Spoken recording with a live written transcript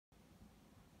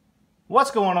What's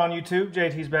going on YouTube?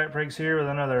 JT's Back Breaks here with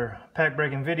another pack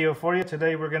breaking video for you.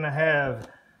 Today we're going to have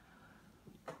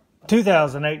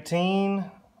 2018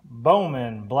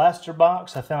 Bowman blaster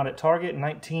box. I found at Target,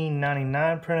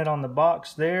 $19.99 printed on the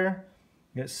box there.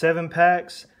 You got 7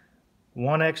 packs,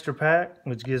 1 extra pack,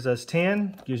 which gives us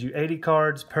 10. Gives you 80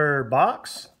 cards per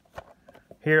box.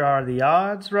 Here are the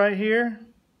odds right here.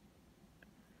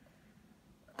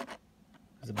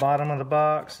 The bottom of the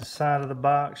box, the side of the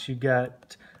box, you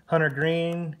got Hunter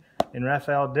Green and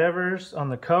Rafael Devers on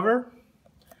the cover.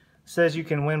 Says you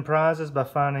can win prizes by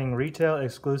finding retail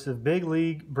exclusive big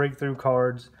league breakthrough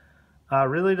cards. I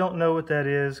really don't know what that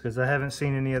is because I haven't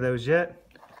seen any of those yet.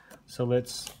 So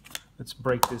let's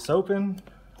break this open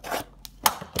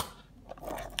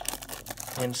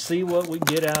and see what we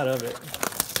get out of it.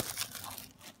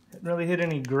 Didn't really hit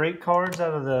any great cards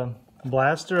out of the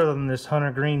blaster other than this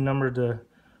Hunter Green numbered to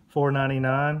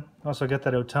 $4.99. Also got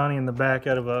that Ohtani in the back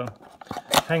out of a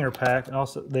hanger pack.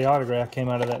 Also, the autograph came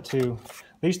out of that too.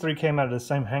 These 3 came out of the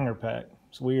same hanger pack.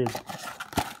 It's weird.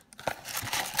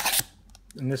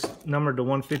 And this numbered to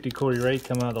 150 Corey Ray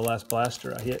come out of the last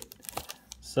blaster I hit.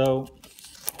 So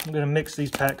I'm gonna mix these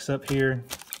packs up here.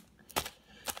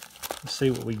 Let's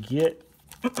see what we get.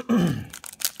 All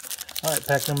right,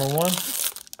 pack number 1.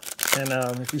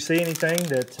 And if you see anything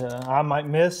that I might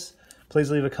miss,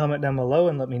 please leave a comment down below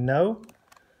and let me know.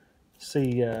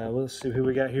 Let's see who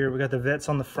we got here. We got the vets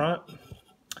on the front.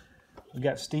 We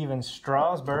got Steven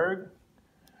Strasburg.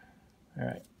 All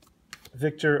right.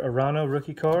 Victor Arano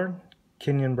rookie card.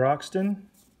 Kenyon Broxton.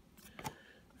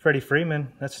 Freddie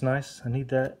Freeman. That's nice. I need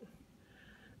that.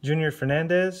 Junior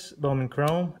Fernandez. Bowman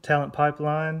Chrome. Talent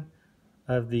pipeline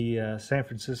of the San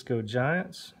Francisco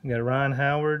Giants. We got Ryan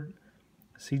Howard.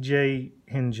 CJ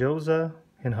Hinojosa.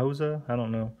 I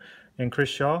don't know. And Chris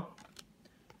Shaw.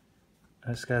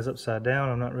 This guy's upside down.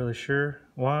 I'm not really sure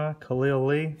why. Khalil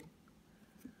Lee.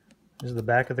 This is the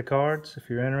back of the cards if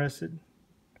you're interested.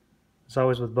 As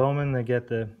always with Bowman, they get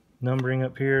the numbering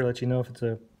up here, let you know if it's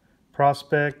a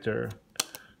prospect or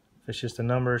if it's just a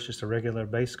number, it's just a regular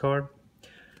base card.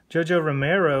 Jojo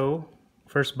Romero,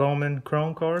 first Bowman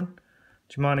Chrome card.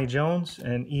 Jimani Jones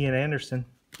and Ian Anderson.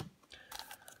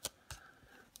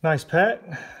 Nice pack.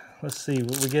 Let's see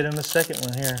what we get in the second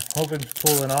one here. Hoping to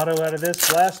pull an auto out of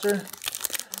this blaster.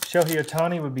 Shohei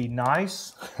Ohtani would be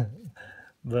nice,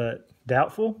 but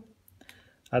doubtful.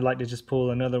 I'd like to just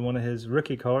pull another one of his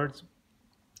rookie cards.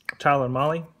 Tyler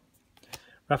Mahle.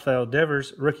 Rafael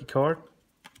Devers, rookie card.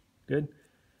 Good.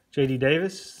 J.D.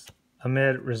 Davis.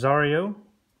 Ahmed Rosario,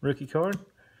 rookie card.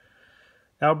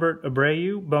 Albert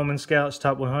Abreu, Bowman Scouts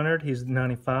Top 100. He's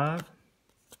 95.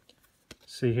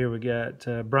 See here we got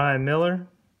Brian Miller.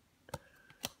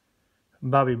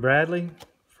 Bobby Bradley,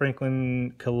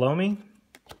 Franklin Colomi,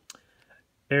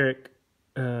 Eric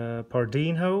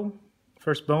Pardinho,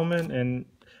 first Bowman, and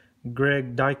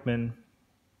Greg Dykman,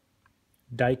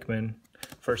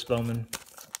 first Bowman,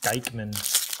 Dykman.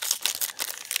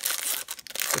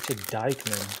 Such a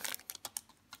Dykman.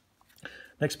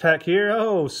 Next pack here,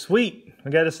 oh sweet,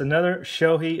 we got us another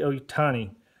Shohei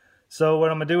Ohtani. So what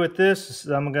I'm gonna do with this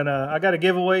is I got a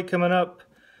giveaway coming up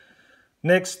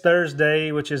next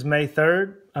Thursday, which is May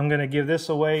 3rd. I'm going to give this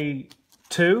away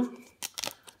too.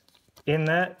 In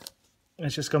that,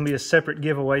 it's just going to be a separate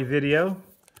giveaway video.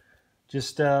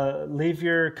 Just leave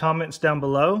your comments down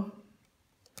below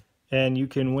and you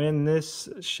can win this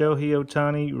Shohei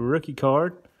Ohtani rookie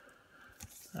card.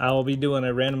 I will be doing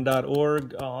a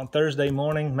random.org on Thursday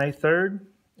morning, May 3rd.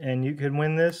 And you can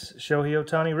win this Shohei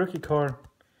Ohtani rookie card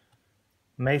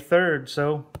May 3rd.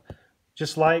 So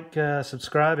just like,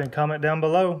 subscribe, and comment down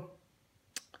below.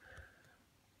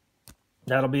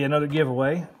 That'll be another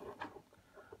giveaway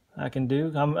I can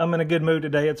do. I'm in a good mood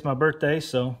today. It's my birthday,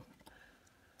 so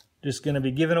just going to be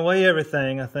giving away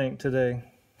everything, I think, today.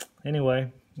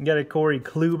 Anyway, you got a Corey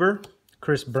Kluber,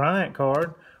 Chris Bryant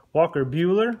card, Walker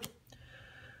Buehler,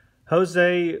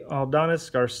 Jose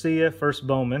Aldonis Garcia, first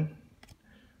Bowman.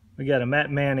 We got a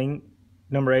Matt Manning,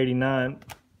 number 89,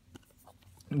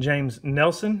 James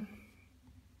Nelson.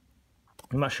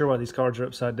 I'm not sure why these cards are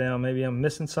upside down. Maybe I'm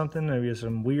missing something. Maybe it's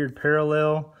some weird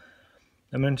parallel.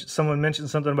 Someone mentioned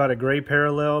something about a gray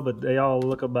parallel, but they all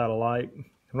look about alike.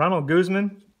 Ronald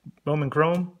Guzman, Bowman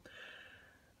Chrome.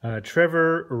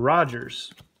 Trevor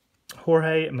Rogers,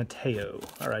 Jorge Mateo.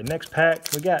 All right, next pack.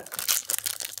 We got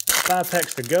 5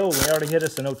 packs to go. We already hit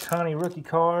us an Ohtani rookie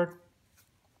card.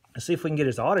 Let's see if we can get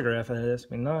his autograph out of this.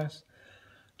 It'd be nice.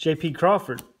 J.P.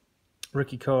 Crawford,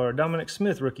 rookie card. Dominic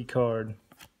Smith, rookie card.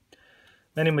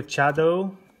 Manny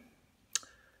Machado.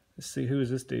 Let's see, who is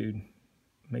this dude?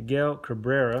 Miguel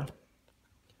Cabrera.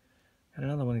 Got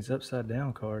another one of these upside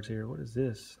down cards here. What is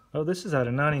this? Oh, this is out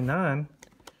of 99.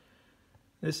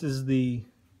 This is the,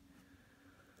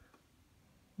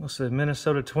 what's the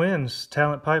Minnesota Twins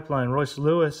talent pipeline. Royce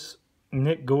Lewis,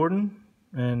 Nick Gordon,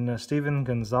 and Steven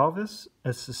Gonzalez.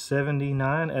 That's a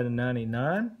 79 out of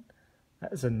 99.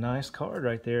 That is a nice card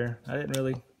right there. I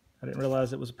didn't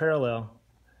realize it was a parallel.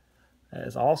 That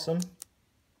is awesome.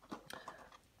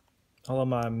 All of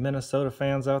my Minnesota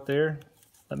fans out there,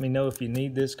 let me know if you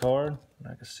need this card.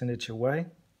 I can send it your way.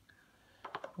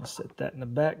 I'll set that in the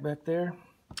back there.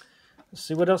 Let's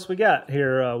see what else we got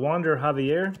here. Wander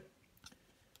Javier.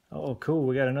 Oh, cool.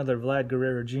 We got another Vlad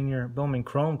Guerrero Jr. Bowman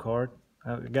Chrome card.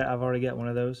 I've already got one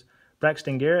of those.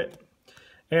 Braxton Garrett,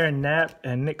 Aaron Knapp,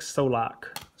 and Nick Solak.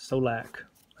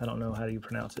 I don't know how you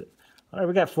pronounce it. All right,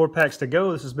 we got 4 packs to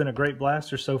go. This has been a great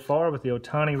blaster so far with the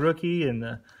Ohtani rookie and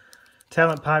the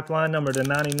talent pipeline number to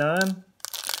 99.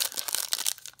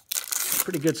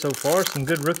 Pretty good so far. Some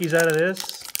good rookies out of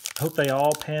this. Hope they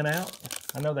all pan out.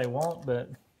 I know they won't,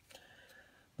 but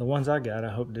the ones I got, I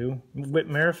hope do. Whit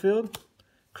Merrifield,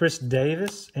 Chris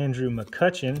Davis, Andrew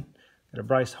McCutchen. Got a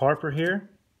Bryce Harper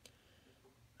here.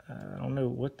 I don't know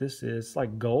what this is. It's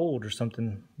like gold or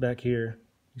something back here.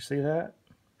 You see that?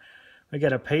 We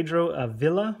got a Pedro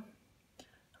Avila.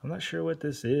 I'm not sure what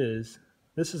this is.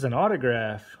 This is an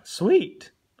autograph. Sweet.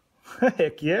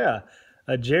 Heck yeah.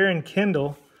 A Jaron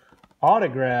Kendall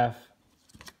autograph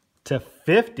to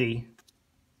 50.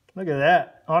 Look at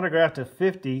that. Autograph to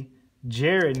 50.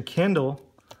 Jaron Kendall.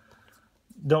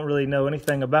 Don't really know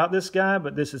anything about this guy,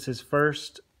 but this is his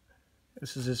first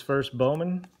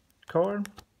Bowman card.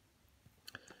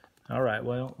 All right,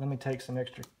 well, let me take some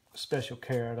extra special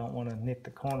care. I don't want to nick the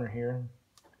corner here.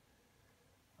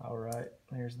 All right,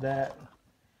 there's that.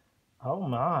 Oh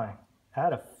my,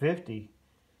 out of 50,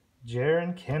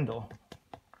 Jaron Kendall.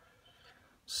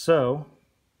 So,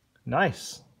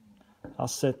 nice. I'll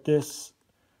set this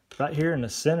right here in the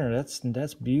center.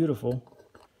 That's beautiful.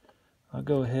 I'll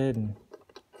go ahead and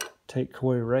take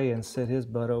Corey Ray and set his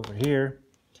butt over here.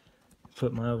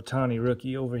 Put my Ohtani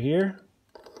rookie over here.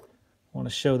 Want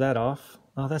to show that off.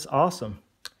 Oh, that's awesome.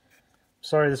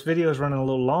 Sorry, this video is running a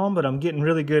little long, but I'm getting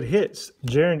really good hits.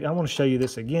 I want to show you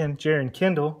this again. Jaron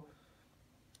Kendall,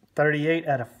 38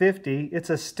 out of 50. It's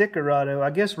a sticker auto. I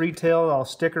guess retail all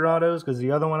sticker autos because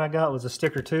the other one I got was a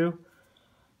sticker too.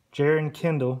 Jaron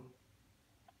Kendall.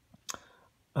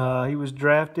 He was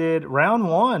drafted round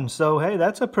 1, so hey,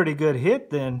 that's a pretty good hit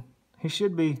then. He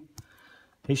should be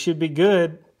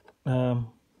good.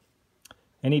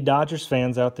 Any Dodgers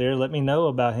fans out there, let me know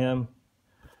about him.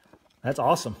 That's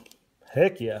awesome.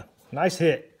 Heck yeah. Nice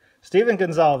hit. Steven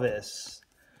Gonzalez.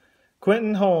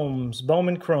 Quentin Holmes,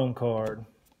 Bowman Chrome card.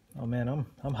 Oh man,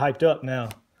 I'm hyped up now.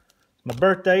 It's my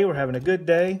birthday. We're having a good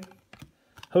day.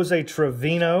 Jose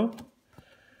Trevino.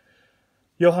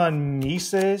 Johan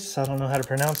Mises. I don't know how to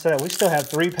pronounce that. We still have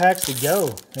 3 packs to go,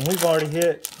 and we've already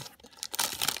hit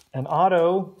an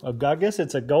auto. I guess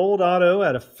it's a gold auto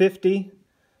out of 50.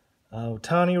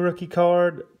 Ohtani rookie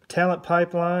card. Talent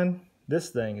pipeline. This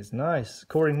thing is nice.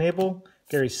 Corey Nibble,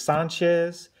 Gary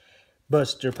Sanchez,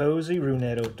 Buster Posey,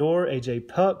 Rougned Odor, AJ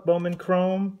Puck, Bowman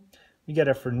Chrome. We got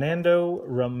a Fernando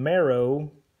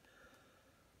Romero,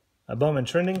 a Bowman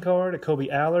trending card, a Kobe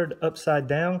Allard upside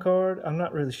down card. I'm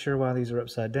not really sure why these are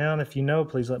upside down. If you know,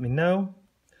 please let me know.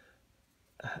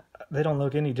 They don't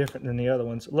look any different than the other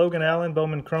ones. Logan Allen,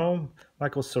 Bowman Chrome,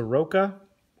 Michael Soroka,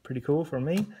 pretty cool for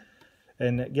me,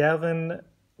 and Gavin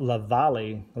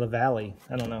Lavalle,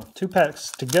 I don't know. 2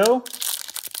 packs to go.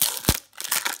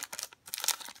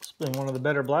 It's been one of the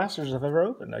better blasters I've ever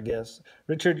opened, I guess.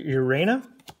 Richard Urena,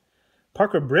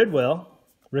 Parker Bridwell,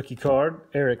 rookie card,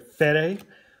 Eric Fede,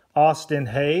 Austin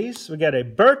Hayes. We got a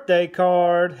birthday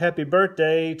card. Happy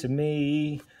birthday to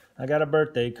me. I got a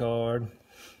birthday card.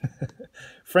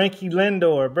 Frankie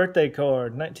Lindor, birthday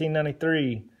card,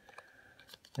 1993.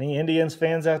 Any Indians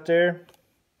fans out there?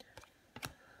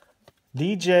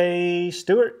 DJ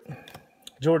Stewart,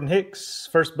 Jordan Hicks,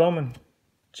 first Bowman,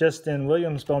 Justin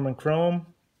Williams, Bowman Chrome,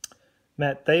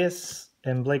 Matt Theus,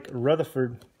 and Blake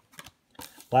Rutherford.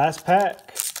 Last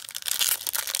pack.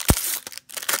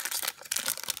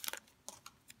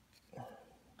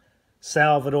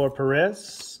 Salvador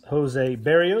Perez, Jose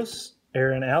Barrios,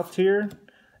 Aaron Altier,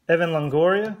 Evan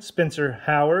Longoria, Spencer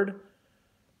Howard,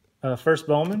 first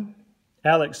Bowman,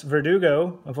 Alex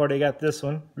Verdugo, I've already got this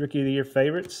one, Rookie of the Year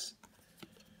favorites,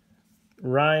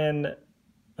 Ryan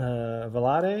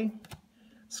Velade,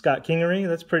 Scott Kingery,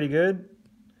 that's pretty good,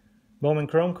 Bowman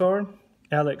Chrome card,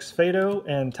 Alex Fado,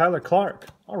 and Tyler Clark.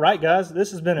 All right, guys,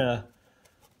 this has been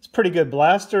it's a pretty good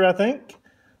blaster, I think.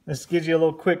 This gives you a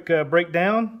little quick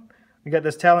breakdown We got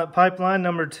this Talent Pipeline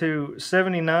number to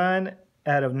 79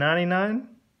 out of 99,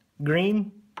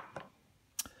 green.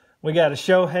 We got a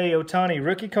Shohei Ohtani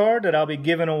rookie card that I'll be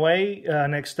giving away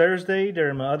next Thursday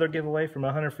during my other giveaway for my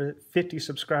 150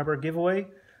 subscriber giveaway.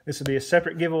 This will be a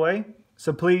separate giveaway.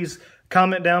 So please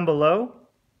comment down below,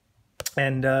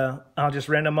 and I'll just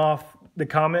random off the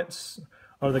comments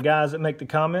or the guys that make the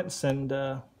comments, and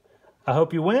I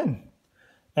hope you win.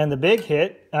 And the big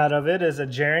hit out of it is a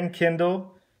Jaron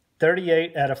Kendall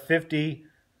 38 out of 50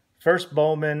 first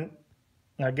Bowman.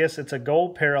 I guess it's a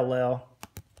gold parallel.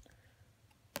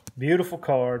 Beautiful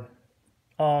card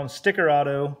on sticker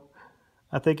auto.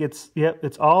 I think it's, yep,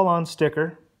 it's all on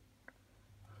sticker.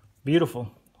 Beautiful.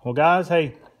 Well, guys,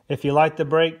 hey, if you like the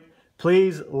break,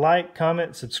 please like,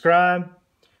 comment, subscribe.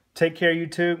 Take care,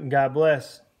 YouTube, and God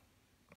bless.